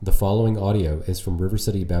The following audio is from River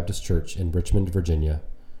City Baptist Church in Richmond, Virginia.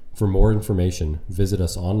 For more information, visit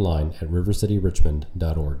us online at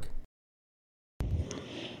rivercityrichmond.org.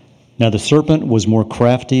 Now the serpent was more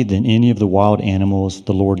crafty than any of the wild animals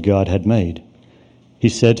the Lord God had made. He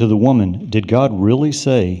said to the woman, "Did God really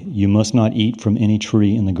say, 'You must not eat from any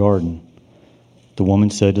tree in the garden'?" The woman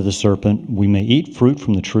said to the serpent, "We may eat fruit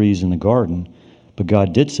from the trees in the garden, but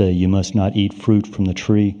God did say, 'You must not eat fruit from the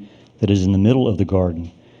tree that is in the middle of the garden,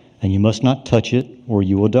 and you must not touch it, or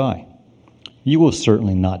you will die.'" "You will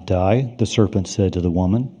certainly not die," the serpent said to the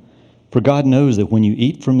woman, "for God knows that when you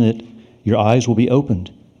eat from it, your eyes will be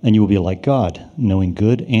opened, and you will be like God, knowing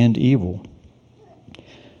good and evil."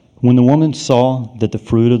 When the woman saw that the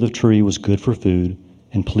fruit of the tree was good for food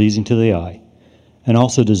and pleasing to the eye, and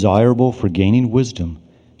also desirable for gaining wisdom,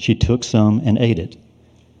 she took some and ate it.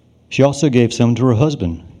 She also gave some to her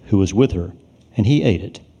husband, who was with her, and he ate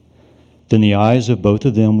it. Then the eyes of both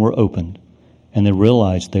of them were opened, and they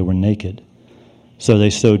realized they were naked. So they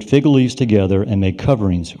sewed fig leaves together and made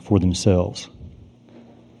coverings for themselves.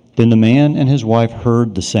 Then the man and his wife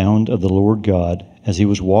heard the sound of the Lord God as he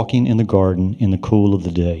was walking in the garden in the cool of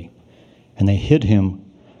the day. And they hid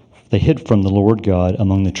from the Lord God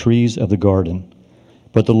among the trees of the garden.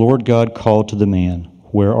 But the Lord God called to the man,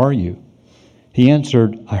 "Where are you?" He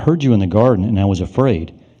answered, "I heard you in the garden, and I was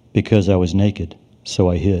afraid, because I was naked, so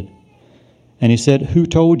I hid." And he said, "Who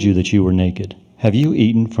told you that you were naked? Have you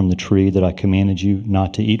eaten from the tree that I commanded you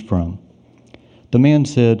not to eat from?" The man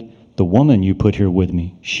said, "The woman you put here with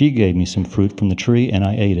me, she gave me some fruit from the tree, and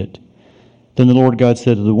I ate it." Then the Lord God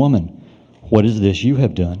said to the woman, "What is this you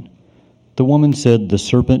have done?" The woman said, "The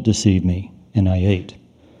serpent deceived me, and I ate."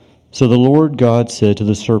 So the Lord God said to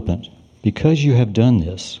the serpent, "Because you have done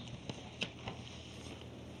this,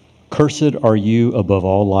 cursed are you above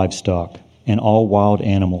all livestock and all wild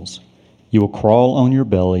animals. You will crawl on your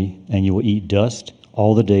belly, and you will eat dust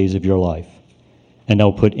all the days of your life. And I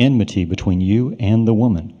will put enmity between you and the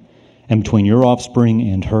woman, and between your offspring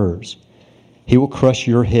and hers. He will crush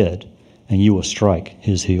your head, and you will strike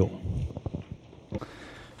his heel."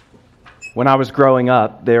 When I was growing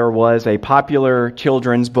up, there was a popular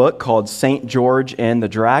children's book called St. George and the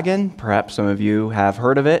Dragon. Perhaps some of you have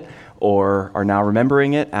heard of it or are now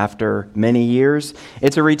remembering it after many years.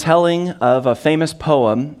 It's a retelling of a famous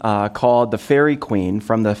poem called The Fairy Queen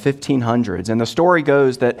from the 1500s. And the story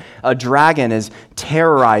goes that a dragon is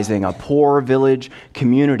terrorizing a poor village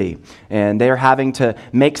community, and they're having to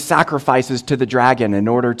make sacrifices to the dragon in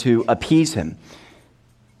order to appease him.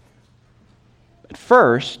 At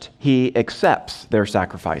first, he accepts their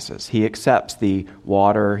sacrifices. He accepts the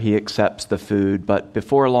water, he accepts the food, but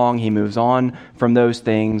before long he moves on from those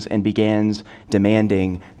things and begins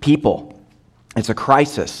demanding people. It's a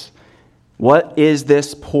crisis. What is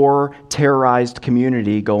this poor, terrorized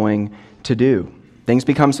community going to do? Things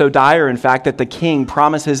become so dire, in fact, that the king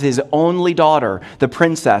promises his only daughter, the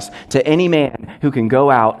princess, to any man who can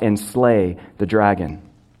go out and slay the dragon.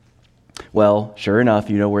 Well, sure enough,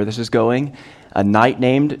 you know where this is going. A knight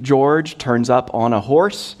named George turns up on a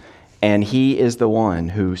horse, and he is the one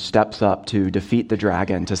who steps up to defeat the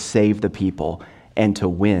dragon, to save the people, and to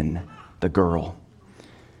win the girl.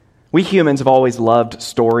 We humans have always loved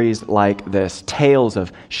stories like this, tales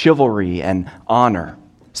of chivalry and honor,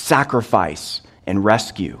 sacrifice and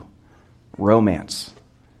rescue, romance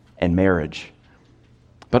and marriage.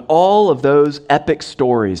 But all of those epic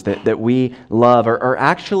stories that we love are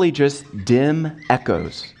actually just dim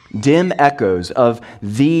echoes of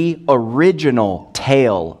the original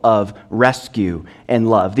tale of rescue and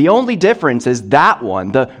love. The only difference is that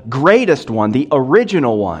one, the greatest one, the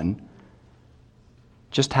original one,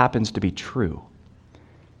 just happens to be true.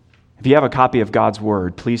 If you have a copy of God's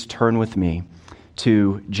Word, please turn with me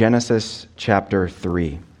to Genesis chapter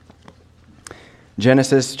 3.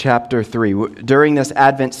 Genesis chapter 3. During this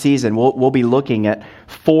Advent season, we'll be looking at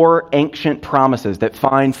 4 ancient promises that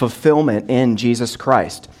find fulfillment in Jesus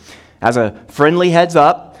Christ. As a friendly heads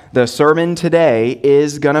up, the sermon today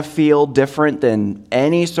is going to feel different than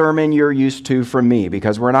any sermon you're used to from me,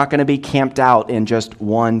 because we're not going to be camped out in just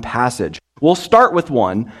one passage. We'll start with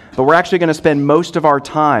one, but we're actually going to spend most of our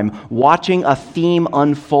time watching a theme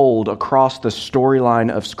unfold across the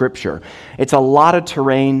storyline of Scripture. It's a lot of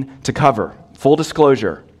terrain to cover. Full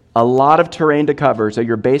disclosure, a lot of terrain to cover, so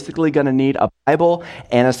you're basically going to need a Bible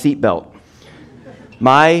and a seatbelt.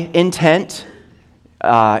 My intent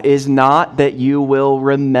is not that you will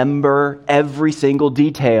remember every single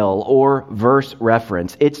detail or verse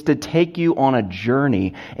reference. It's to take you on a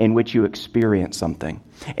journey in which you experience something,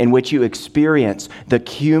 in which you experience the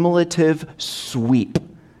cumulative sweep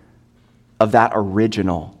of that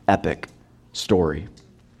original epic story.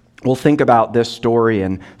 we'll think about this story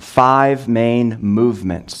in 5 main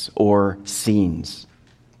movements or scenes.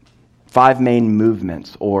 5 main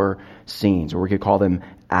movements or scenes, or we could call them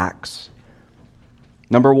acts.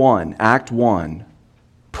 Number 1, Act 1,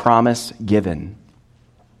 promise given.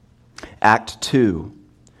 Act 2,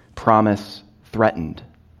 promise threatened.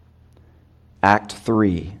 Act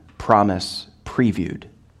 3, promise previewed.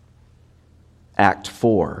 Act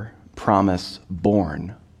 4, promise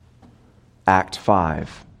born. Act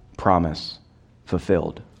 5, promise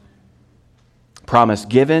fulfilled. Promise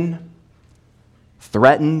given,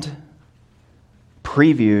 threatened,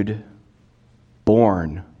 previewed,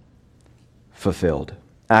 born, fulfilled.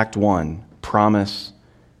 Act 1, promise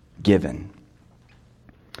given.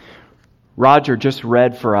 Roger just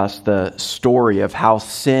read for us the story of how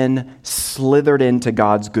sin slithered into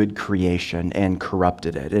God's good creation and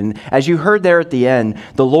corrupted it. And as you heard there at the end,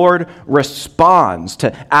 the Lord responds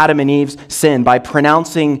to Adam and Eve's sin by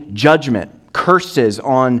pronouncing judgment, curses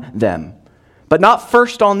on them. But not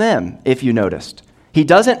first on them, if you noticed. He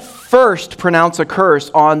doesn't first pronounce a curse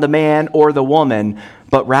on the man or the woman,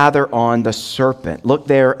 but rather on the serpent. Look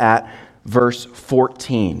there at verse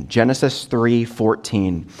 14, Genesis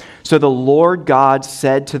 3:14. So the Lord God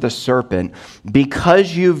said to the serpent,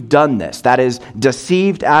 because you've done this, that is,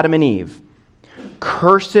 deceived Adam and Eve,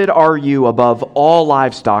 cursed are you above all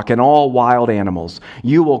livestock and all wild animals.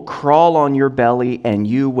 You will crawl on your belly and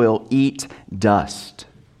you will eat dust.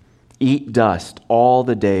 Eat dust all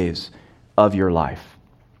the days of your life.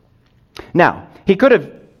 Now, he could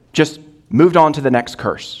have just moved on to the next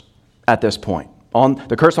curse at this point. On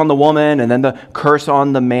the curse on the woman and then the curse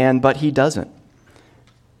on the man, but he doesn't.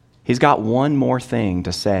 He's got one more thing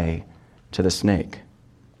to say to the snake,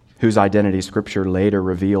 whose identity Scripture later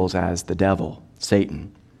reveals as the devil,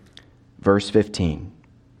 Satan. Verse 15,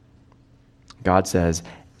 God says,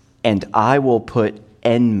 and I will put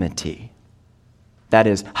enmity, that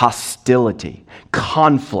is hostility,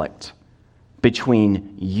 conflict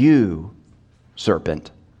between you,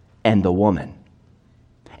 serpent, and the woman,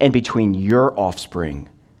 and between your offspring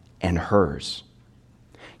and hers.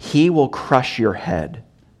 He will crush your head,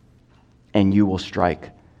 and you will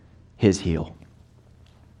strike his heel.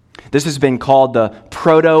 This has been called the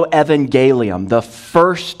proto-evangelium, the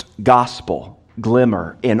first gospel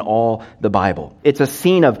glimmer in all the Bible. It's a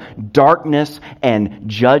scene of darkness and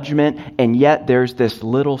judgment, and yet there's this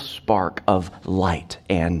little spark of light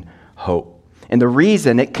and hope. And the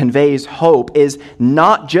reason it conveys hope is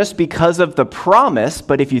not just because of the promise,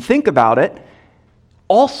 but if you think about it,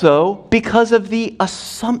 also because of the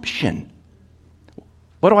assumption.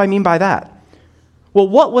 What do I mean by that? Well,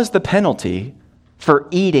 what was the penalty for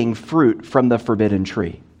eating fruit from the forbidden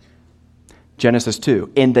tree? Genesis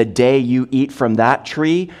 2, in the day you eat from that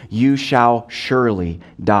tree, you shall surely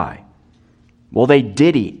die. Well, they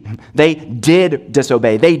did eat. They did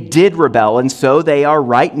disobey. They did rebel. And so they are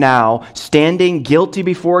right now standing guilty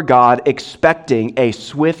before God, expecting a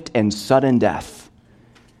swift and sudden death.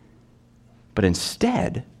 But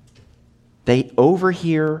instead, they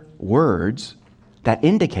overhear words that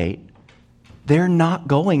indicate they're not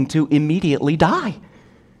going to immediately die.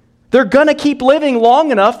 They're going to keep living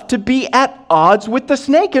long enough to be at odds with the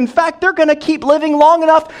snake. In fact, they're going to keep living long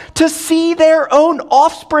enough to see their own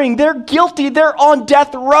offspring. They're guilty. They're on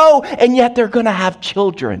death row, and yet they're going to have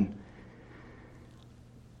children.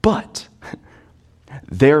 But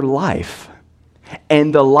their life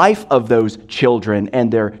and the life of those children and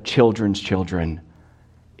their children's children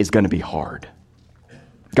is going to be hard.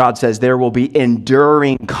 God says there will be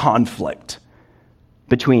enduring conflict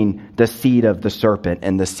between the seed of the serpent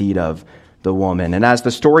and the seed of the woman. And as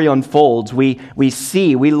the story unfolds, we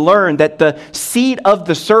learn that the seed of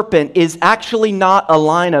the serpent is actually not a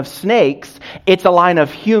line of snakes, it's a line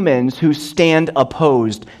of humans who stand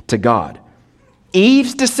opposed to God.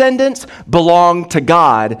 Eve's descendants belong to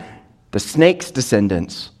God. The snake's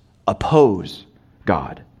descendants oppose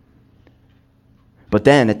God. But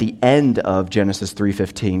then at the end of Genesis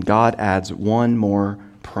 3:15, God adds one more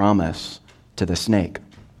promise to the snake.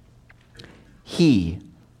 He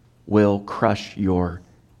will crush your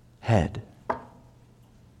head.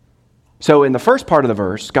 So in the first part of the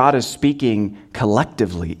verse, God is speaking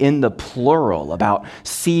collectively in the plural about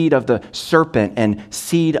seed of the serpent and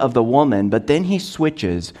seed of the woman, but then he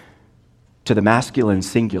switches to the masculine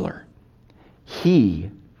singular.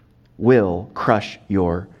 He will crush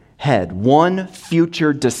your head. One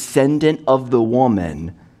future descendant of the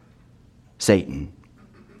woman, Satan,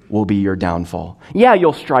 will be your downfall. Yeah,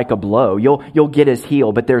 you'll strike a blow. You'll get his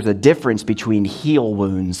heel, but there's a difference between heel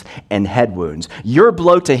wounds and head wounds. Your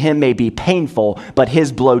blow to him may be painful, but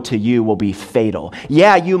his blow to you will be fatal.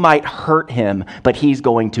 Yeah, you might hurt him, but he's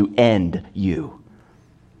going to end you.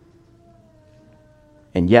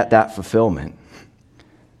 And yet that fulfillment,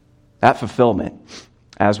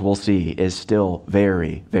 as we'll see, is still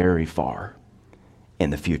very, very far in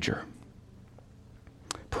the future.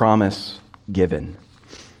 Promise given.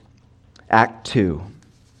 Act 2,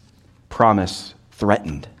 promise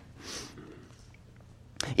threatened.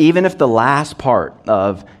 Even if the last part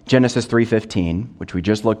of Genesis 3:15, which we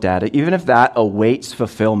just looked at, even if that awaits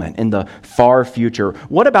fulfillment in the far future,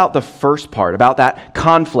 what about the first part, about that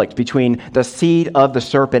conflict between the seed of the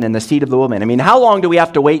serpent and the seed of the woman? I mean, how long do we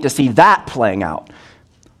have to wait to see that playing out?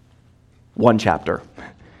 One chapter.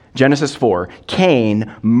 Genesis 4,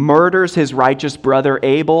 Cain murders his righteous brother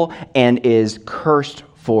Abel and is cursed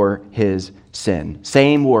for his sin.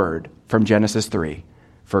 Same word from Genesis 3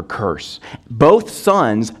 for curse. Both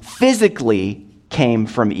sons physically came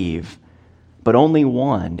from Eve, but only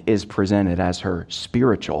one is presented as her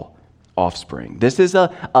spiritual offspring. This is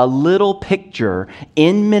a little picture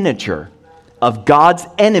in miniature of God's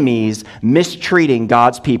enemies mistreating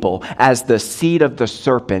God's people as the seed of the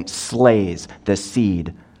serpent slays the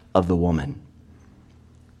seed of the woman.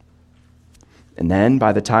 And then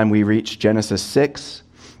by the time we reach Genesis 6,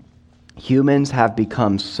 humans have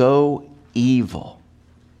become so evil,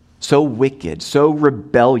 so wicked, so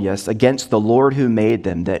rebellious against the Lord who made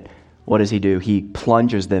them that what does he do? He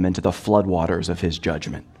plunges them into the floodwaters of his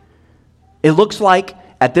judgment. It looks like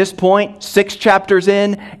at this point, 6 chapters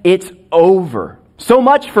in, it's over. So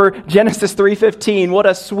much for Genesis 3:15. What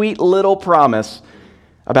a sweet little promise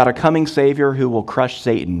about a coming Savior who will crush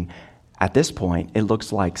Satan. At this point, it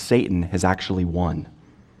looks like Satan has actually won.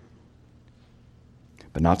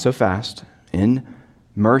 But not so fast. In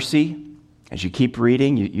mercy, as you keep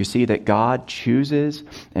reading, you see that God chooses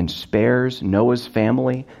and spares Noah's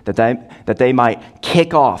family, that they might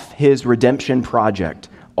kick off his redemption project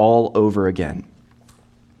all over again.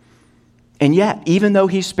 And yet, even though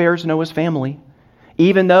he spares Noah's family,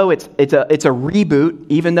 even though it's a reboot,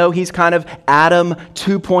 even though he's kind of Adam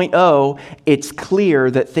 2.0, it's clear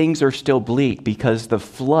that things are still bleak because the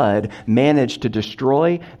flood managed to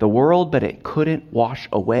destroy the world, but it couldn't wash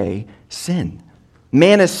away sin.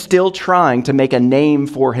 Man is still trying to make a name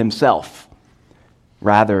for himself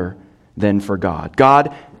rather than for God.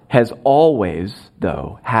 God has always,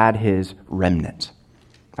 though, had his remnant.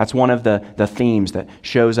 That's one of the themes that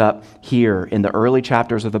shows up here in the early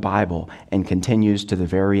chapters of the Bible and continues to the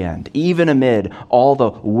very end. Even amid all the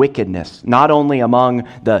wickedness, not only among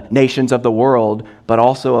the nations of the world, but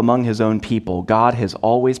also among his own people, God has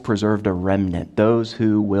always preserved a remnant, those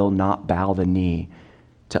who will not bow the knee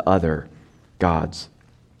to other gods.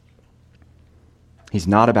 He's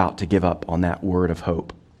not about to give up on that word of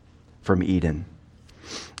hope from Eden.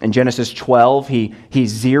 In Genesis 12, he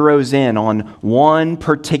zeroes in on one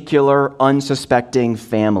particular unsuspecting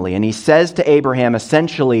family. And he says to Abraham,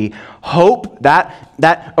 essentially, hope,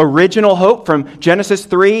 that original hope from Genesis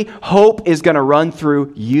 3, hope is going to run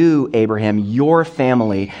through you, Abraham, your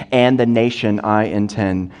family, and the nation I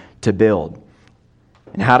intend to build.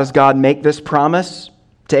 And how does God make this promise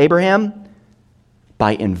to Abraham?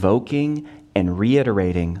 By invoking and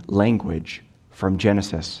reiterating language from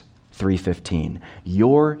Genesis 3:15.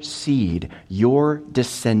 Your seed, your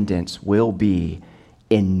descendants will be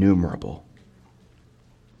innumerable.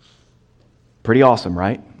 Pretty awesome,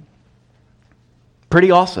 right? Pretty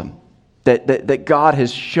awesome that God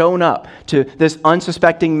has shown up to this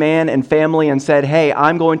unsuspecting man and family and said, hey,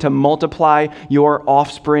 I'm going to multiply your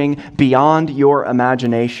offspring beyond your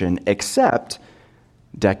imagination, except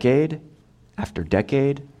decade after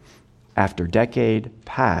decade after decade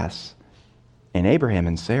pass, and Abraham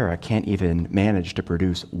and Sarah can't even manage to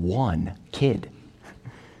produce one kid.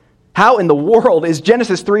 How in the world is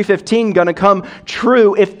Genesis 3:15 going to come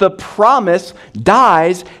true if the promise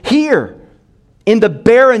dies here in the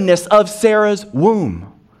barrenness of Sarah's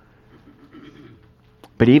womb?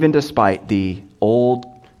 But even despite the old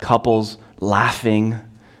couple's laughing,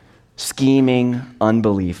 scheming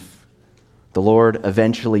unbelief, the Lord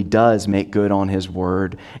eventually does make good on his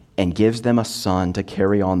word and gives them a son to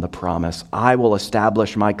carry on the promise. I will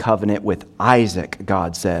establish my covenant with Isaac,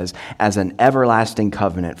 God says, as an everlasting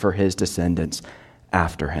covenant for his descendants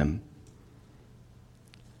after him.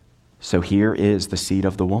 So here is the seed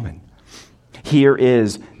of the woman. Here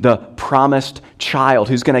is the promised child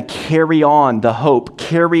who's going to carry on the hope,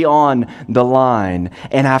 carry on the line.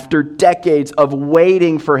 And after decades of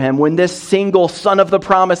waiting for him, when this single son of the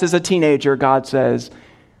promise is a teenager, God says,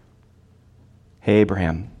 Hey,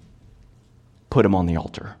 Abraham, put him on the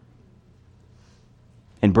altar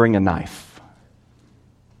and bring a knife.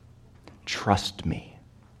 Trust me.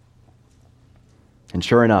 And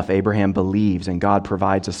sure enough, Abraham believes, and God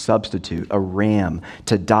provides a substitute, a ram,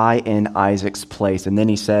 to die in Isaac's place. And then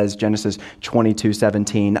he says, Genesis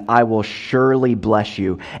 22:17, I will surely bless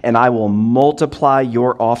you, and I will multiply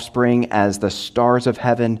your offspring as the stars of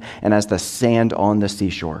heaven and as the sand on the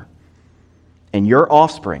seashore. And your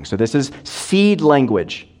offspring, so this is seed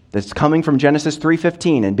language that's coming from Genesis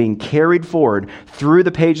 3:15 and being carried forward through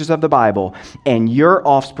the pages of the Bible. And your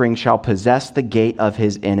offspring shall possess the gate of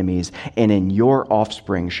his enemies, and in your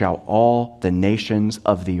offspring shall all the nations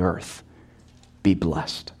of the earth be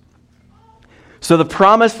blessed. So the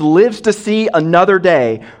promise lives to see another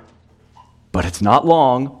day, but it's not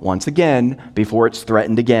long, once again, before it's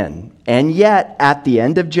threatened again. And yet, at the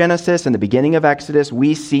end of Genesis and the beginning of Exodus,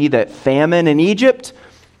 we see that famine in Egypt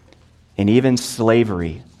and even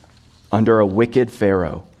slavery under a wicked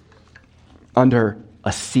Pharaoh, under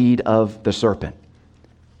a seed of the serpent,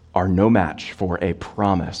 are no match for a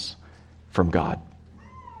promise from God.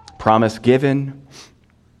 Promise given,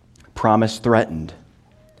 promise threatened.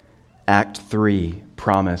 Act 3,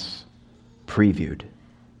 promise previewed.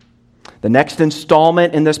 The next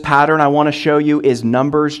installment in this pattern I want to show you is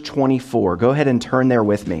Numbers 24. Go ahead and turn there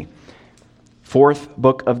with me. Fourth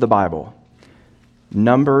book of the Bible.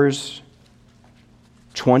 Numbers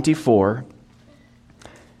 24.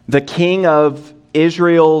 The king of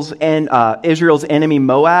Israel's enemy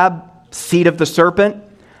Moab, seed of the serpent,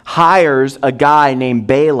 hires a guy named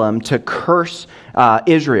Balaam to curse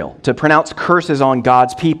Israel, to pronounce curses on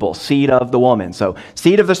God's people, seed of the woman. So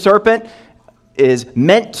seed of the serpent is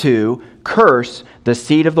meant to curse the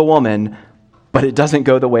seed of the woman, but it doesn't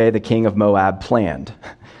go the way the king of Moab planned.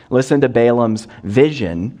 Listen to Balaam's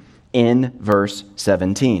vision in verse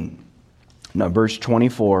 17. Numbers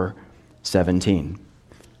 24:17.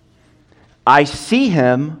 I see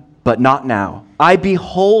him, but not now. I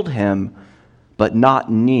behold him, but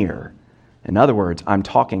not near. In other words, I'm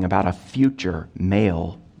talking about a future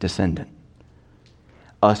male descendant.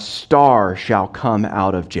 A star shall come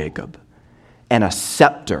out of Jacob, and a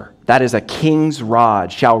scepter, that is a king's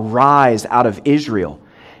rod, shall rise out of Israel.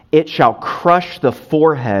 It shall crush the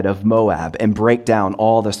forehead of Moab and break down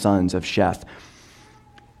all the sons of Sheth.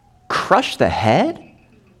 Crush the head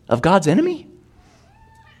of God's enemy?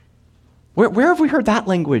 Where have we heard that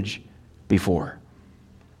language before?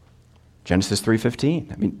 Genesis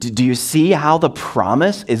 3:15. I mean, do you see how the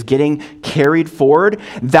promise is getting carried forward?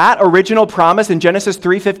 That original promise in Genesis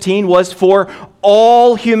 3:15 was for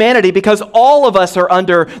all humanity, because all of us are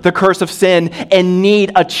under the curse of sin and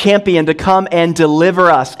need a champion to come and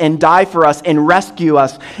deliver us and die for us and rescue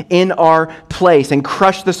us in our place and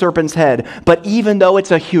crush the serpent's head. But even though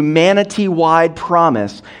it's a humanity-wide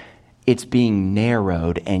promise, it's being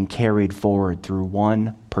narrowed and carried forward through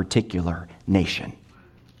one particular nation,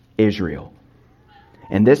 Israel.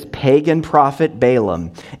 And this pagan prophet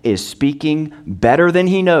Balaam is speaking better than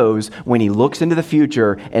he knows when he looks into the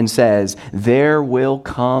future and says, there will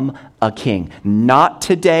come a king. Not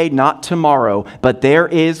today, not tomorrow, but there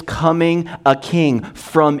is coming a king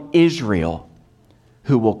from Israel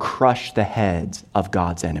who will crush the heads of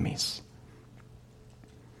God's enemies.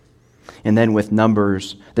 And then with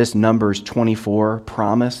this Numbers 24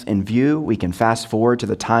 promise in view, we can fast forward to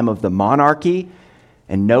the time of the monarchy.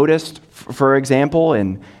 And notice, for example,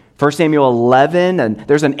 in 1 Samuel 11, and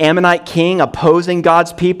there's an Ammonite king opposing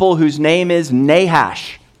God's people whose name is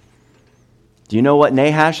Nahash. Do you know what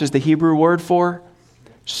Nahash is the Hebrew word for?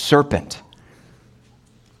 Serpent.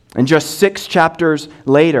 And just 6 chapters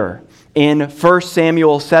later, in 1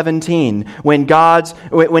 Samuel 17,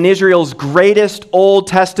 when Israel's greatest Old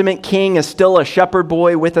Testament king is still a shepherd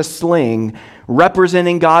boy with a sling,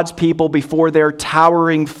 representing God's people before their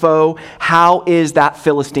towering foe, how is that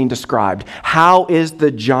Philistine described? How is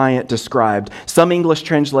the giant described? Some English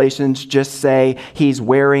translations just say he's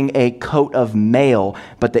wearing a coat of mail,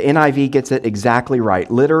 but the NIV gets it exactly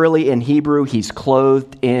right. Literally in Hebrew, he's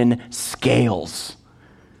clothed in scales.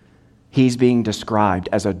 He's being described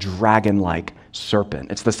as a dragon-like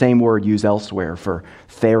serpent. It's the same word used elsewhere for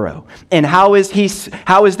Pharaoh. And how is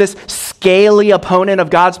this scaly opponent of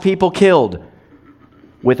God's people killed?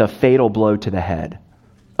 With a fatal blow to the head,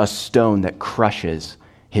 a stone that crushes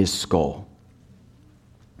his skull.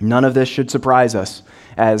 None of this should surprise us.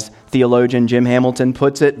 As theologian Jim Hamilton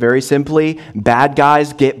puts it very simply, bad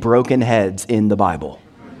guys get broken heads in the Bible.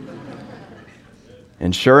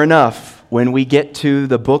 And sure enough, when we get to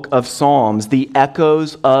the book of Psalms, the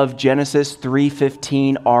echoes of Genesis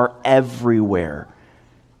 3:15 are everywhere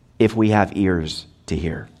if we have ears to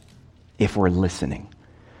hear. if we're listening.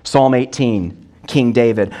 Psalm 18, King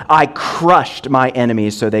David, I crushed my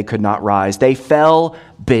enemies so they could not rise. They fell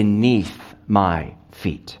beneath my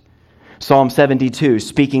feet. Psalm 72,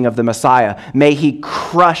 speaking of the Messiah, may he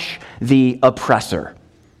crush the oppressor.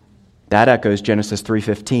 That echoes Genesis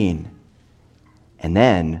 3:15. And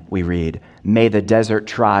then we read, may the desert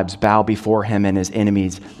tribes bow before him and his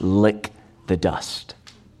enemies lick the dust.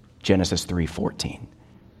 Genesis 3:14.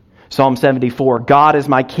 Psalm 74, God is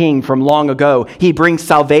my king from long ago. He brings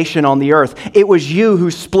salvation on the earth. It was you who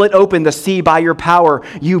split open the sea by your power.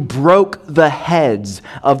 You broke the heads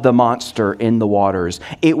of the monster in the waters.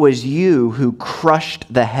 It was you who crushed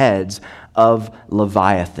the heads of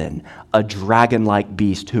Leviathan, a dragon-like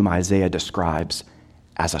beast whom Isaiah describes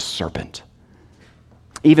as a serpent.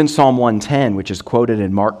 Even Psalm 110, which is quoted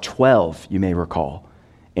in Mark 12, you may recall,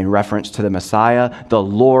 in reference to the Messiah, the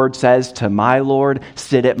Lord says to my Lord,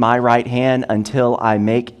 sit at my right hand until I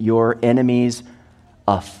make your enemies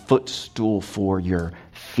a footstool for your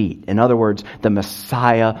feet. In other words, the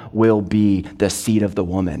Messiah will be the seed of the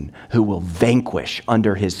woman who will vanquish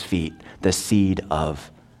under his feet the seed of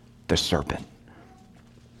the serpent.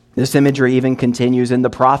 This imagery even continues in the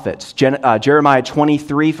prophets. Jeremiah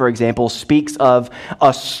 23, for example, speaks of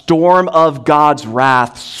a storm of God's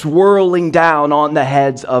wrath swirling down on the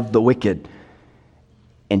heads of the wicked.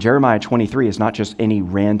 And Jeremiah 23 is not just any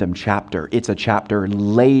random chapter. It's a chapter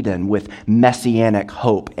laden with messianic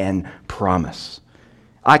hope and promise.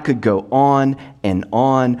 I could go on,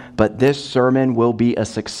 but this sermon will be a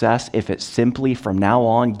success if it simply from now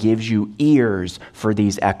on gives you ears for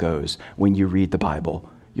these echoes when you read the Bible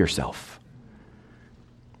yourself.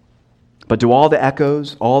 But do all the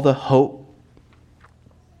echoes, all the hope,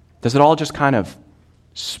 does it all just kind of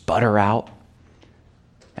sputter out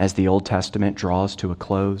as the Old Testament draws to a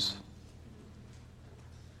close?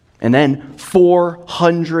 And then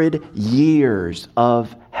 400 years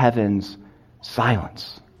of heaven's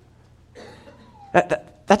silence.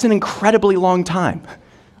 That's an incredibly long time.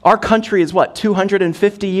 Our country is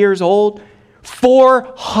 250 years old?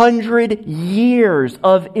 400 years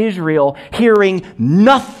of Israel hearing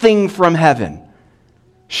nothing from heaven.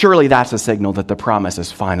 Surely that's a signal that the promise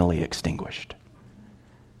is finally extinguished.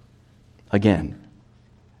 Again,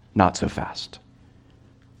 not so fast.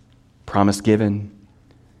 Promise given,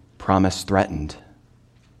 promise threatened,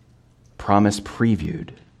 promise previewed.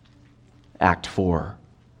 Act 4,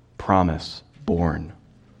 promise born.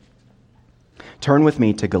 Turn with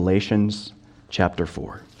me to Galatians chapter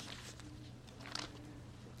 4.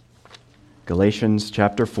 Galatians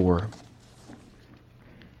chapter 4.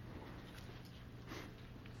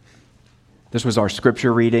 This was our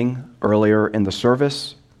scripture reading earlier in the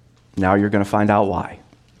service. Now you're going to find out why.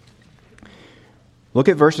 Look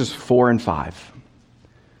at verses 4 and 5.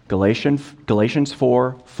 Galatians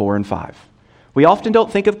 4, 4 and 5. We often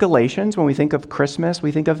don't think of Galatians when we think of Christmas.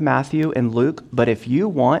 We think of Matthew and Luke. But if you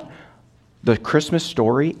want the Christmas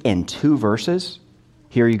story in 2 verses,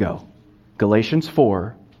 here you go. Galatians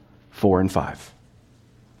 4, 4 and 5.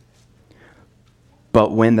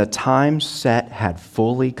 But when the time set had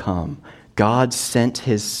fully come, God sent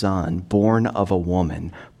his Son, born of a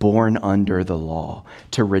woman, born under the law,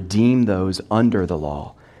 to redeem those under the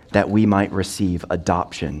law, that we might receive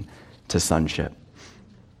adoption to sonship.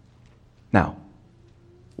 Now,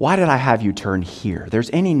 why did I have you turn here? There's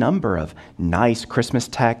any number of nice Christmas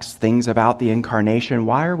texts, things about the incarnation.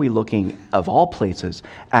 Why are we looking, of all places,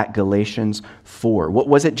 at Galatians 4? What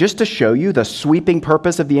was it, just to show you the sweeping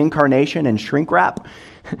purpose of the incarnation and shrink wrap?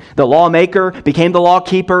 The lawmaker became the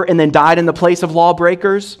lawkeeper and then died in the place of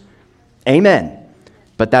lawbreakers? Amen.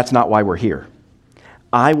 But that's not why we're here.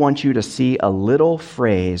 I want you to see a little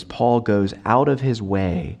phrase Paul goes out of his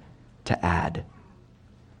way to add.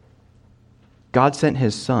 God sent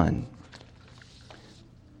his Son,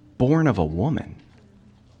 born of a woman.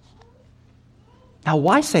 Now,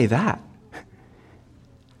 why say that?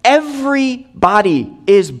 Everybody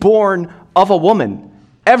is born of a woman.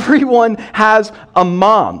 Everyone has a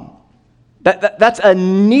mom. That's a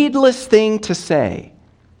needless thing to say,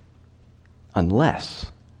 unless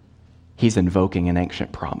he's invoking an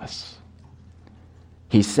ancient promise.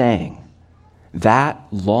 He's saying that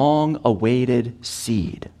long-awaited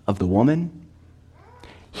seed of the woman,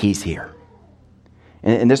 he's here.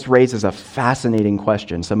 And this raises a fascinating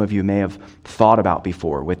question some of you may have thought about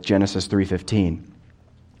before with Genesis 3:15.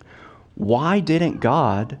 Why didn't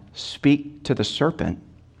God speak to the serpent,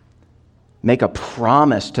 make a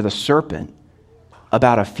promise to the serpent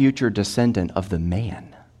about a future descendant of the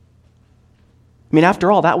man? I mean,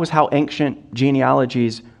 after all, that was how ancient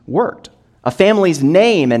genealogies worked. A family's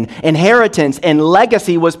name and inheritance and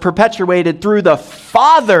legacy was perpetuated through the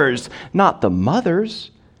fathers, not the mothers.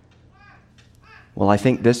 Well, I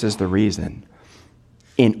think this is the reason.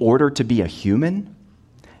 In order to be a human,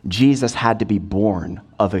 Jesus had to be born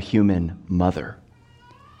of a human mother.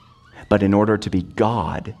 But in order to be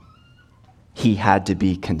God, he had to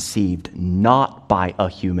be conceived not by a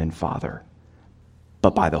human father,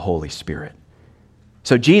 but by the Holy Spirit.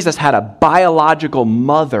 So Jesus had a biological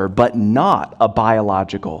mother, but not a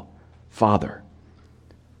biological father,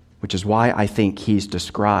 which is why I think he's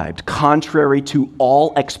described, contrary to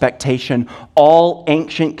all expectation, all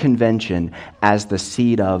ancient convention, as the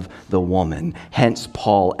seed of the woman. Hence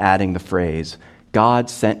Paul adding the phrase, God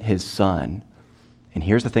sent his son. And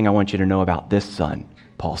here's the thing I want you to know about this son,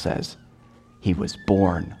 Paul says. He was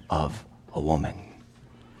born of a woman.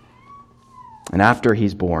 And after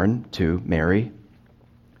he's born to Mary,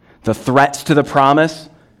 the threats to the promise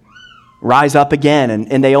rise up again,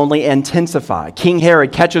 and they only intensify. King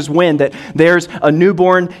Herod catches wind that there's a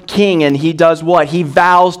newborn king, and he does what? He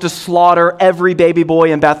vows to slaughter every baby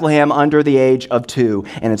boy in Bethlehem under the age of 2.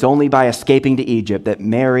 And it's only by escaping to Egypt that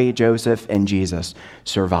Mary, Joseph, and Jesus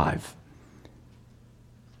survive.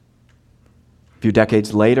 A few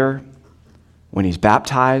decades later, when he's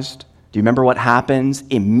baptized, do you remember what happens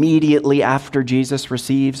immediately after Jesus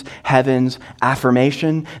receives heaven's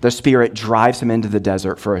affirmation? The Spirit drives him into the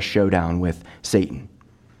desert for a showdown with Satan.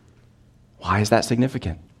 Why is that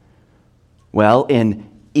significant? Well, in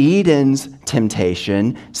Eden's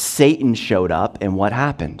temptation, Satan showed up, and what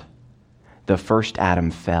happened? The first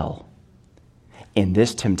Adam fell. In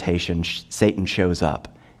this temptation, Satan shows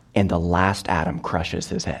up, and the last Adam crushes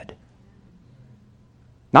his head.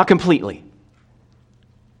 Not completely,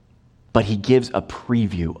 but he gives a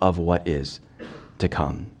preview of what is to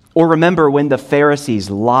come. Or remember when the Pharisees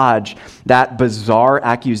lodge that bizarre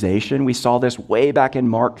accusation? We saw this way back in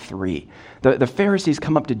Mark 3. The Pharisees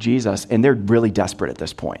come up to Jesus, and they're really desperate at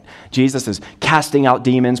this point. Jesus is casting out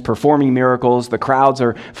demons, performing miracles. The crowds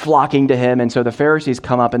are flocking to him. And so the Pharisees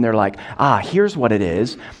come up, and they're like, here's what it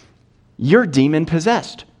is. You're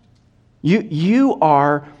demon-possessed. You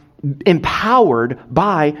are empowered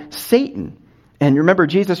by Satan. And remember,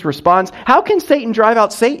 Jesus responds, how can Satan drive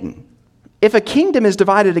out Satan? If a kingdom is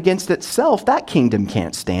divided against itself, that kingdom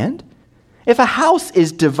can't stand. If a house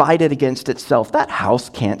is divided against itself, that house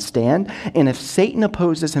can't stand. And if Satan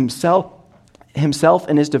opposes himself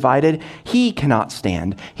and is divided, he cannot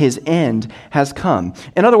stand. His end has come.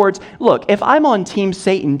 In other words, look, if I'm on Team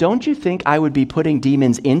Satan, don't you think I would be putting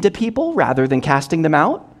demons into people rather than casting them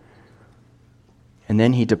out? And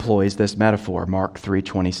then he deploys this metaphor, Mark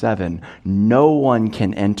 3:27. No one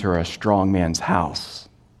can enter a strong man's house.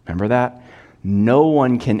 Remember that? No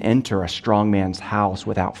one can enter a strong man's house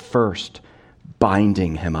without first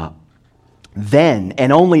binding him up. Then,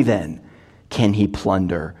 and only then, can he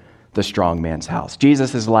plunder the strong man's house.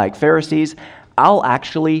 Jesus is like, Pharisees, I'll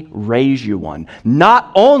actually raise you one.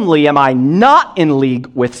 Not only am I not in league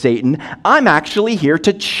with Satan, I'm actually here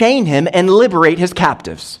to chain him and liberate his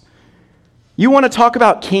captives. You want to talk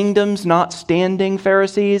about kingdoms not standing,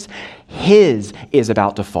 Pharisees? His is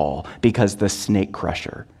about to fall because the snake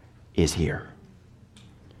crusher is here.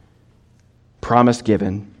 Promise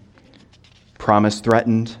given, promise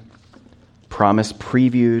threatened, promise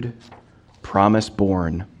previewed, promise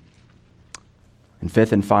born. And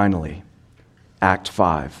fifth and finally, Act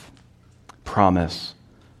 5, promise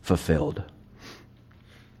fulfilled.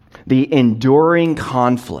 The enduring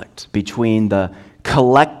conflict between the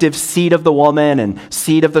collective seed of the woman and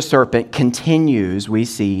seed of the serpent continues, we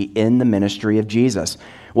see, in the ministry of Jesus.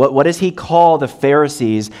 What does he call the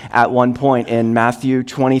Pharisees at one point in Matthew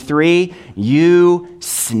 23? You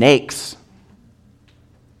snakes.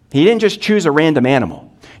 He didn't just choose a random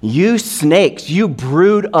animal. You snakes, you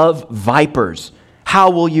brood of vipers. How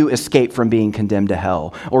will you escape from being condemned to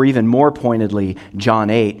hell? Or even more pointedly, John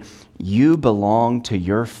 8, you belong to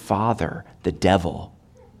your father, the devil.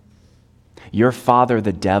 Your father,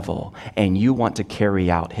 the devil, and you want to carry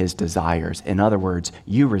out his desires. In other words,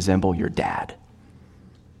 you resemble your dad.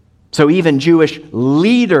 So even Jewish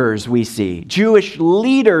leaders, we see, Jewish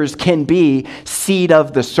leaders can be seed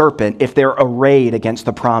of the serpent if they're arrayed against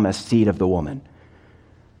the promised seed of the woman.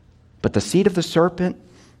 But the seed of the serpent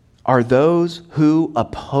are those who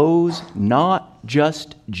oppose not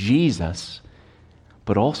just Jesus,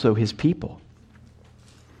 but also his people.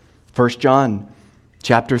 1 John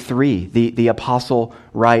Chapter 3, the apostle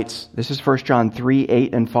writes, this is 1 John 3,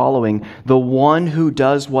 8 and following, the one who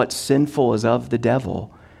does what's sinful is of the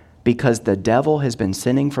devil, because the devil has been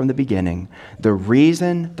sinning from the beginning. The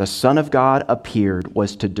reason the Son of God appeared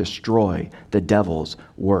was to destroy the devil's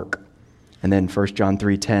work. And then 1 John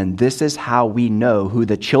 3:10, this is how we know who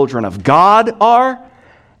the children of God are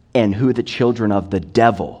and who the children of the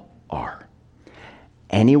devil are.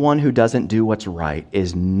 Anyone who doesn't do what's right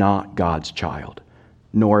is not God's child,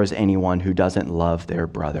 nor is anyone who doesn't love their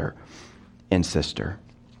brother and sister.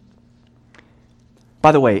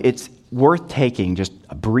 By the way, it's worth taking just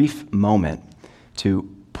a brief moment to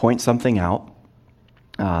point something out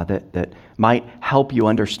that might help you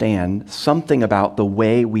understand something about the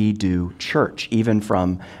way we do church, even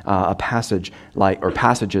from passages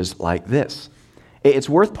like this. It's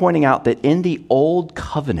worth pointing out that in the Old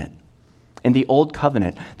Covenant,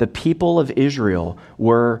 the people of Israel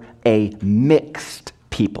were a mixed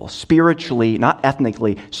people, spiritually, not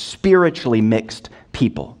ethnically, spiritually mixed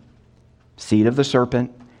people. Seed of the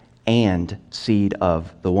serpent and seed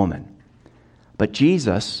of the woman. But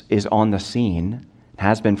Jesus is on the scene,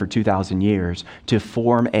 has been for 2,000 years, to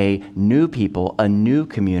form a new people, a new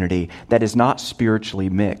community that is not spiritually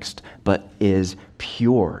mixed, but is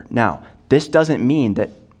pure. Now, this doesn't mean that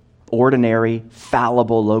ordinary,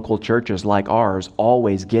 fallible local churches like ours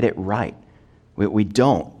always get it right. We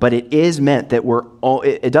don't. But it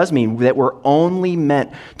does mean that we're only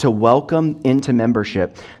meant to welcome into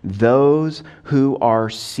membership those who are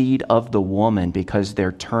seed of the woman because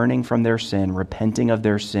they're turning from their sin, repenting of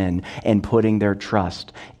their sin, and putting their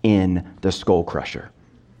trust in the skull crusher.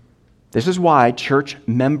 This is why church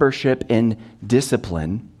membership and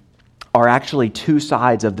discipline are actually two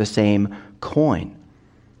sides of the same coin.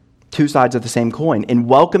 Two sides of the same coin. In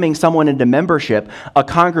welcoming someone into membership, a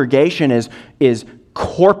congregation is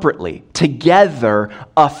corporately, together,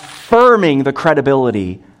 affirming the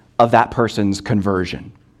credibility of that person's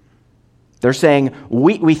conversion. They're saying,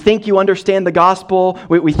 we think you understand the gospel,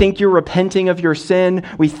 we think you're repenting of your sin,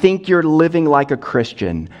 we think you're living like a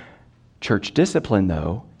Christian. Church discipline,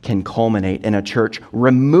 though, can culminate in a church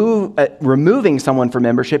removing someone from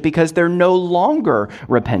membership because they're no longer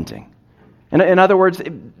repenting. In other words,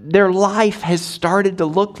 their life has started to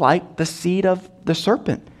look like the seed of the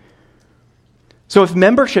serpent. So if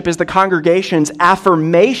membership is the congregation's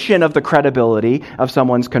affirmation of the credibility of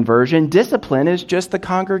someone's conversion, discipline is just the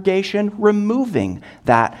congregation removing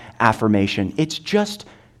that affirmation. It's just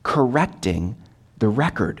correcting the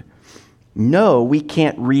record. No, we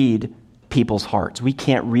can't read people's hearts. We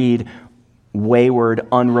can't read wayward,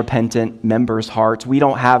 unrepentant members' hearts. We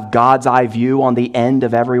don't have God's eye view on the end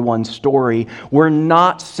of everyone's story. We're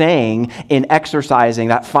not saying in exercising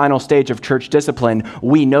that final stage of church discipline,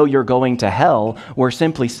 we know you're going to hell. We're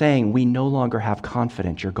simply saying we no longer have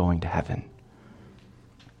confidence you're going to heaven.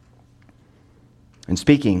 And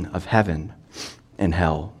speaking of heaven and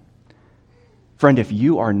hell, friend, if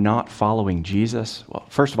you are not following Jesus, well,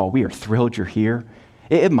 first of all, we are thrilled you're here.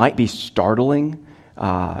 It might be startling,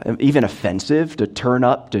 even offensive to turn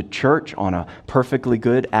up to church on a perfectly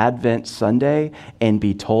good Advent Sunday and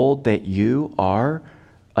be told that you are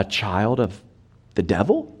a child of the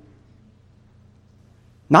devil?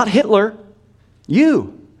 Not Hitler,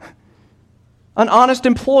 you. An honest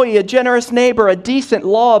employee, a generous neighbor, a decent,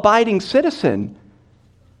 law-abiding citizen.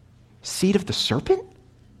 Seed of the serpent?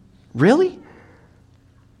 Really?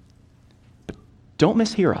 But don't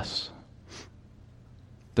mishear us.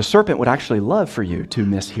 The serpent would actually love for you to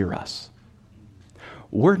mishear us.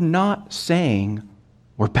 We're not saying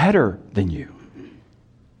we're better than you.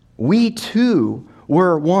 We too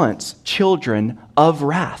were once children of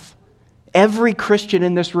wrath. Every Christian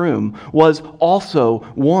in this room was also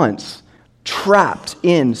once trapped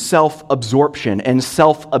in self-absorption and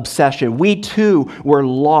self-obsession. We too were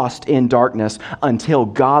lost in darkness until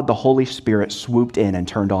God, the Holy Spirit, swooped in and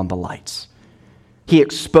turned on the lights. He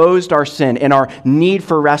exposed our sin and our need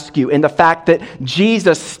for rescue and the fact that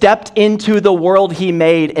Jesus stepped into the world he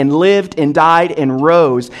made and lived and died and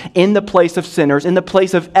rose in the place of sinners, in the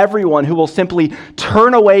place of everyone who will simply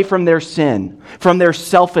turn away from their sin, from their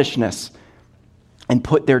selfishness, and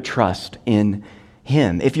put their trust in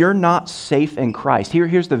him. If you're not safe in Christ,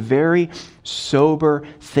 here's the very sober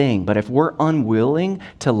thing. But if we're unwilling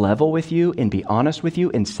to level with you and be honest with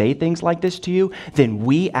you and say things like this to you, then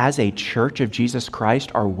we as a church of Jesus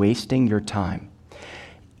Christ are wasting your time.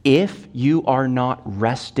 If you are not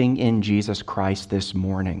resting in Jesus Christ this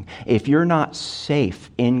morning, if you're not safe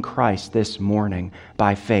in Christ this morning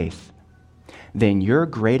by faith, then your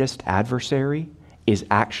greatest adversary is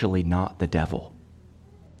actually not the devil.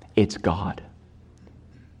 It's God.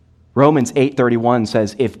 Romans 8:31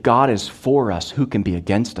 says, if God is for us, who can be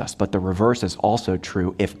against us? But the reverse is also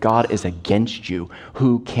true. If God is against you,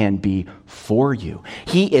 who can be for you?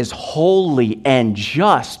 He is holy and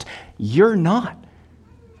just. You're not.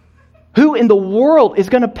 Who in the world is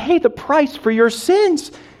going to pay the price for your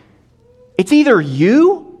sins? It's either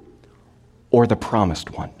you or the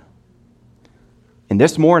promised one. And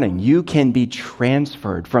this morning, you can be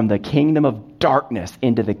transferred from the kingdom of darkness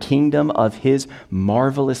into the kingdom of his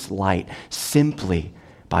marvelous light simply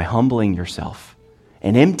by humbling yourself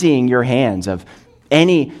and emptying your hands of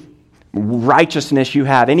any righteousness you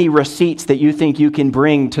have, any receipts that you think you can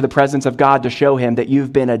bring to the presence of God to show him that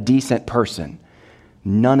you've been a decent person.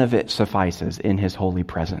 None of it suffices in his holy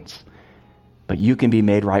presence. But you can be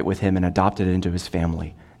made right with him and adopted into his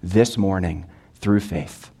family this morning through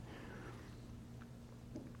faith.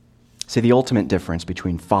 See, the ultimate difference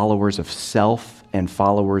between followers of self and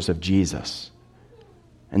followers of Jesus,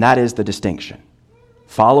 and that is the distinction.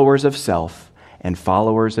 Followers of self and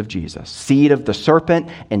followers of Jesus, seed of the serpent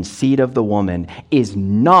and seed of the woman, is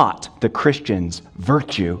not the Christian's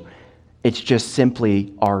virtue. It's just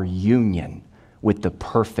simply our union with the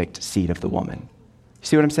perfect seed of the woman.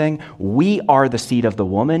 See what I'm saying? We are the seed of the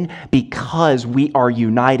woman because we are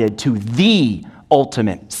united to the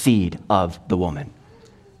ultimate seed of the woman,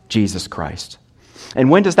 Jesus Christ. And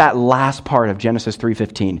when does that last part of Genesis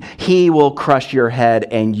 3:15, he will crush your head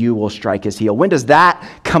and you will strike his heel, when does that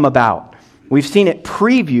come about? We've seen it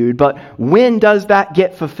previewed, but when does that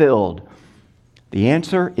get fulfilled? The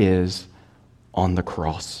answer is on the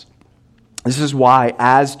cross. This is why,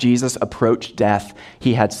 as Jesus approached death,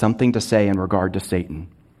 he had something to say in regard to Satan.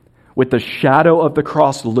 With the shadow of the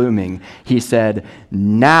cross looming, he said,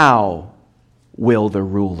 "Now will the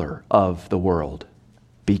ruler of the world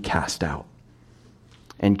be cast out."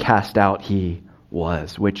 And cast out he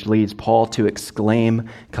was, which leads Paul to exclaim,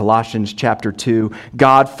 Colossians chapter 2,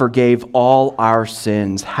 God forgave all our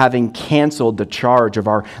sins, having canceled the charge of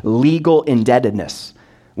our legal indebtedness,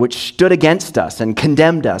 which stood against us and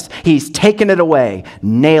condemned us. He's taken it away,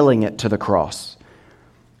 nailing it to the cross.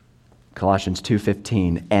 Colossians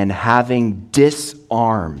 2:15, and having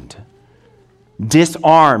disarmed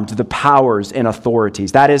the powers and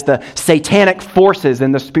authorities, that is the satanic forces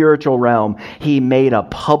in the spiritual realm, he made a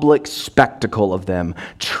public spectacle of them,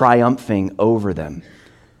 triumphing over them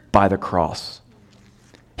by the cross.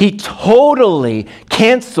 He totally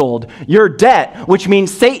canceled your debt, which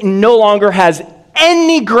means Satan no longer has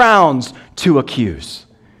any grounds to accuse.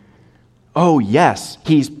 Oh yes,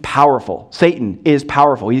 he's powerful. Satan is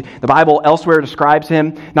powerful. The Bible elsewhere describes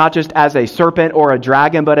him not just as a serpent or a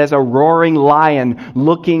dragon, but as a roaring lion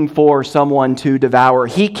looking for someone to devour.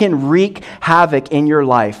 He can wreak havoc in your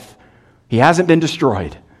life. He hasn't been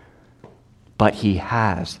destroyed, but he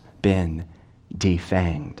has been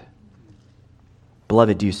defanged.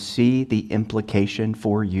 Beloved, do you see the implication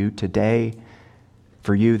for you today,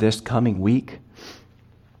 for you this coming week?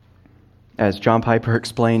 As John Piper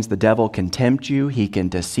explains, the devil can tempt you, he can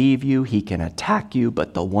deceive you, he can attack you,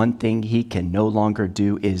 but the one thing he can no longer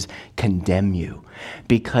do is condemn you.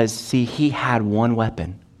 Because, see, he had one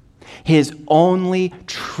weapon. His only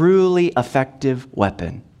truly effective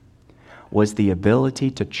weapon was the ability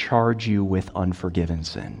to charge you with unforgiven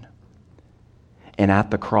sin. And at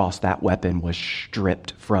the cross, that weapon was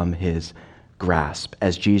stripped from his grasp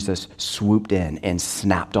as Jesus swooped in and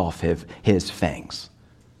snapped off his fangs.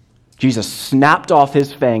 Jesus snapped off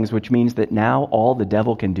his fangs, which means that now all the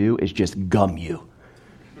devil can do is just gum you.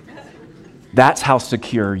 That's how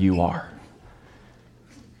secure you are.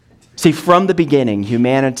 See, from the beginning,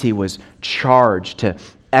 humanity was charged to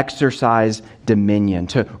exercise dominion,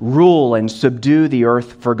 to rule and subdue the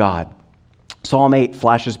earth for God. Psalm 8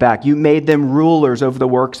 flashes back. You made them rulers over the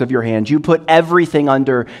works of your hands. You put everything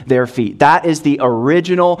under their feet. That is the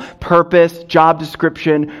original purpose, job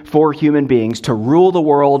description for human beings, to rule the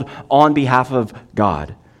world on behalf of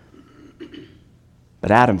God.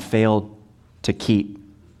 But Adam failed to keep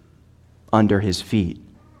under his feet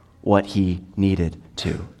what he needed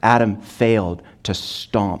to. Adam failed to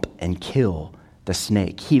stomp and kill the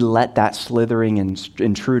snake. He let that slithering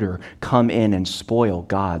intruder come in and spoil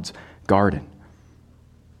God's garden.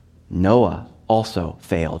 Noah also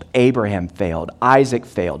failed. Abraham failed. Isaac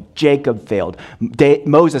failed. Jacob failed.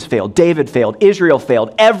 Moses failed. David failed. Israel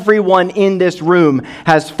failed. Everyone in this room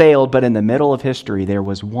has failed, but in the middle of history, there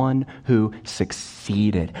was one who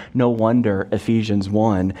succeeded. No wonder Ephesians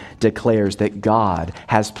 1 declares that God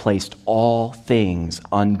has placed all things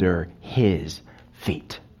under his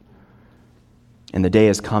feet. And the day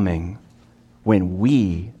is coming when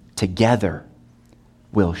we together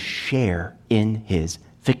will share in his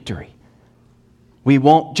victory. We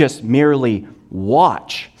won't just merely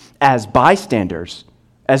watch as bystanders,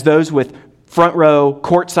 as those with front row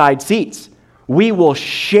courtside seats. We will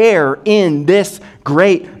share in this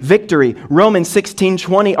great victory. Romans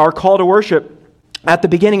 16:20, our call to worship, at the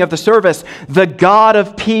beginning of the service, the God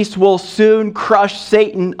of peace will soon crush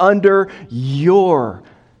Satan under your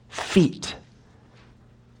feet.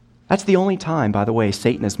 That's the only time, by the way,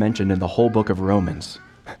 Satan is mentioned in the whole book of Romans.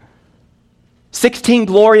 16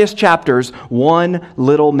 glorious chapters, one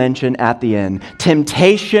little mention at the end.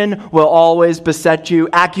 Temptation will always beset you.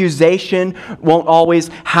 Accusation won't always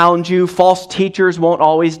hound you. False teachers won't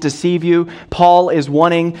always deceive you. Paul is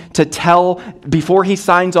wanting to tell, before he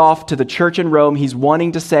signs off to the church in Rome, he's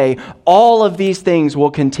wanting to say, all of these things will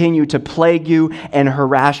continue to plague you and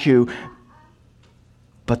harass you.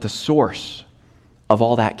 But the source of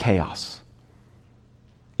all that chaos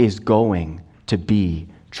is going to be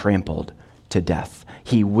trampled to death.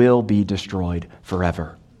 He will be destroyed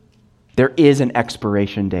forever. There is an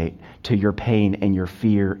expiration date to your pain and your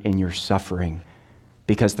fear and your suffering,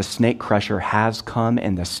 because the snake crusher has come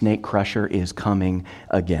and the snake crusher is coming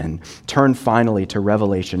again. Turn finally to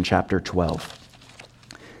Revelation chapter 12.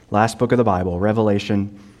 Last book of the Bible,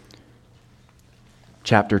 Revelation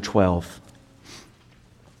chapter 12.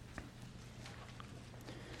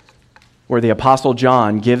 Where the Apostle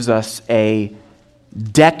John gives us a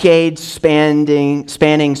decade-spanning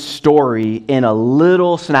story in a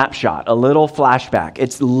little snapshot, a little flashback.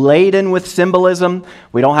 It's laden with symbolism.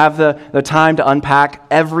 We don't have the time to unpack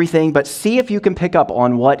everything, but see if you can pick up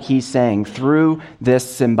on what he's saying through this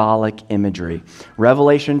symbolic imagery.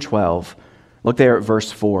 Revelation 12, look there at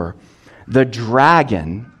verse 4. The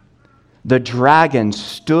dragon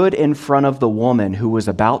stood in front of the woman who was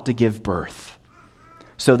about to give birth,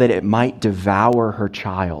 so that it might devour her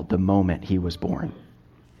child the moment he was born.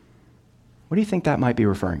 What do you think that might be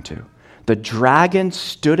referring to? The dragon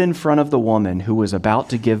stood in front of the woman who was about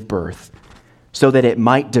to give birth, so that it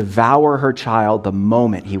might devour her child the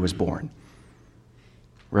moment he was born.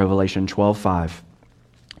 Revelation 12:5.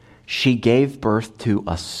 She gave birth to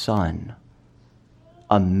a son,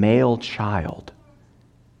 a male child.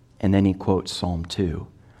 And then he quotes Psalm 2.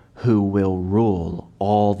 Who will rule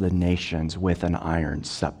all the nations with an iron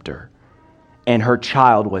scepter. And her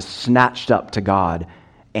child was snatched up to God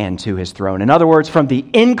and to his throne. In other words, from the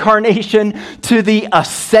incarnation to the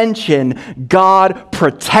ascension, God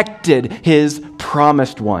protected his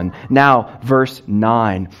promised one. Now, verse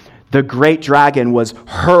 9. The great dragon was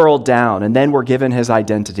hurled down, and then we're given his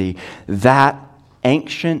identity. That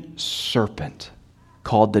ancient serpent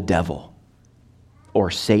called the devil,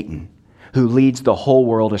 or Satan, who leads the whole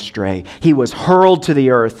world astray. He was hurled to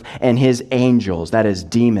the earth, and his angels, that is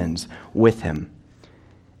demons, with him.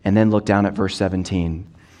 And then look down at verse 17.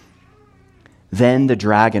 Then the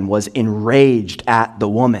dragon was enraged at the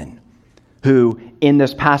woman, who in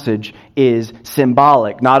this passage is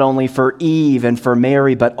symbolic, not only for Eve and for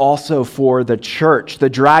Mary, but also for the church. The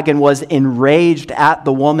dragon was enraged at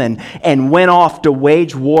the woman and went off to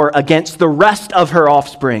wage war against the rest of her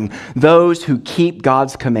offspring, those who keep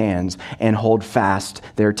God's commands and hold fast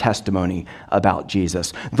their testimony about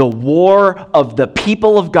Jesus. The war of the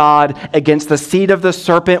people of God against the seed of the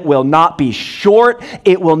serpent will not be short,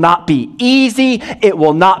 it will not be easy, it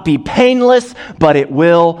will not be painless, but it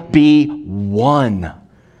will be won.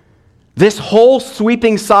 This whole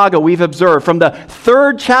sweeping saga we've observed, from the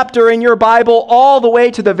 3rd chapter in your Bible all the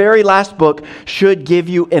way to the very last book, should give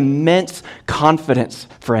you immense confidence,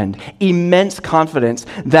 friend. Immense confidence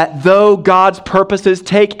that though God's purposes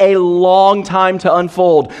take a long time to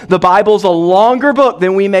unfold, the Bible's a longer book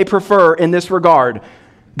than we may prefer in this regard.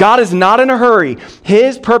 God is not in a hurry.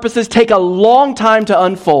 His purposes take a long time to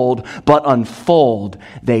unfold, but unfold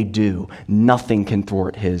they do. Nothing can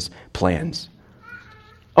thwart his plans.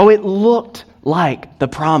 Oh, it looked like the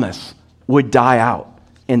promise would die out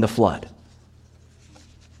in the flood.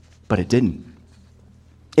 But it didn't.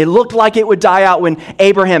 It looked like it would die out when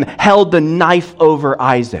Abraham held the knife over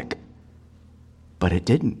Isaac. But it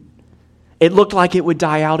didn't. It looked like it would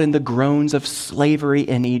die out in the groans of slavery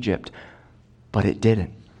in Egypt. But it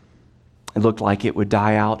didn't. It looked like it would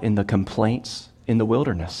die out in the complaints in the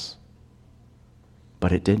wilderness.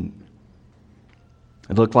 But it didn't.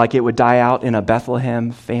 It looked like it would die out in a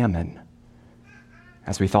Bethlehem famine,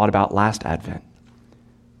 as we thought about last Advent.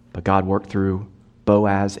 But God worked through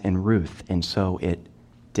Boaz and Ruth, and so it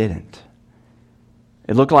didn't.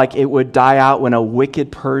 It looked like it would die out when a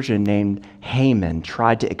wicked Persian named Haman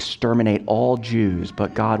tried to exterminate all Jews,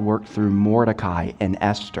 but God worked through Mordecai and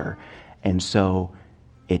Esther, and so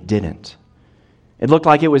it didn't. It looked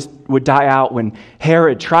like it would die out when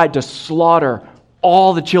Herod tried to slaughter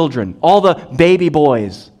all the children, all the baby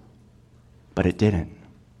boys, but it didn't.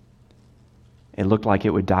 It looked like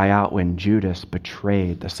it would die out when Judas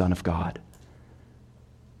betrayed the Son of God,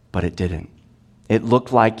 but it didn't. It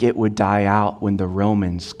looked like it would die out when the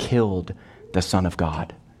Romans killed the Son of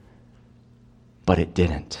God. But it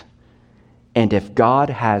didn't. And if God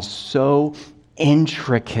has so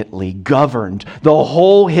intricately governed the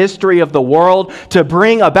whole history of the world to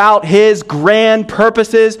bring about his grand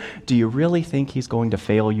purposes, do you really think he's going to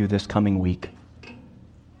fail you this coming week?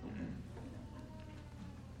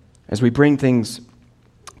 As we bring things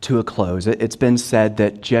to a close, it's been said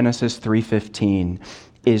that Genesis 3:15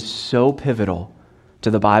 is so pivotal to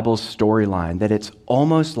the Bible's storyline that it's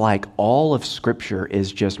almost like all of Scripture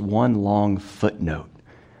is just one long footnote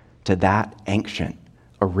to that ancient,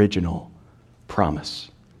 original promise.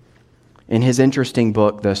 In his interesting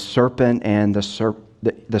book, The Serpent and the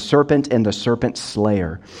Serpent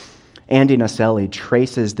Slayer, Andy Naselli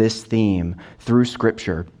traces this theme through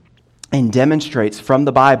Scripture and demonstrates from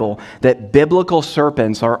the Bible that biblical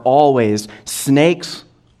serpents are always snakes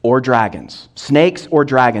or dragons. Snakes or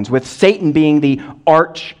dragons, with Satan being the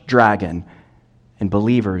arch dragon and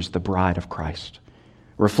believers the bride of Christ.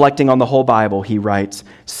 Reflecting on the whole Bible, he writes,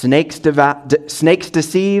 snakes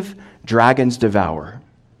deceive, dragons devour.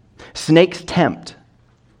 Snakes tempt,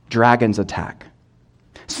 dragons attack.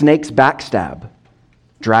 Snakes backstab,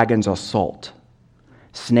 dragons assault.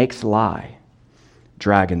 Snakes lie,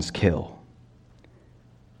 dragons kill.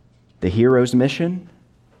 The hero's mission?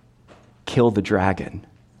 Kill the dragon,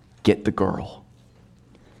 get the girl.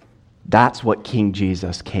 That's what King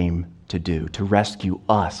Jesus came to do, to rescue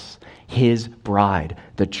us, his bride,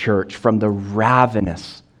 the church, from the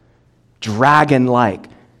ravenous, dragon-like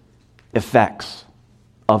effects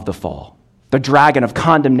of the fall. The dragon of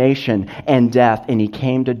condemnation and death, and he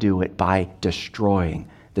came to do it by destroying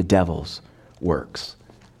the devil's works.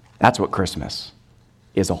 That's what Christmas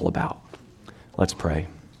is all about. Let's pray.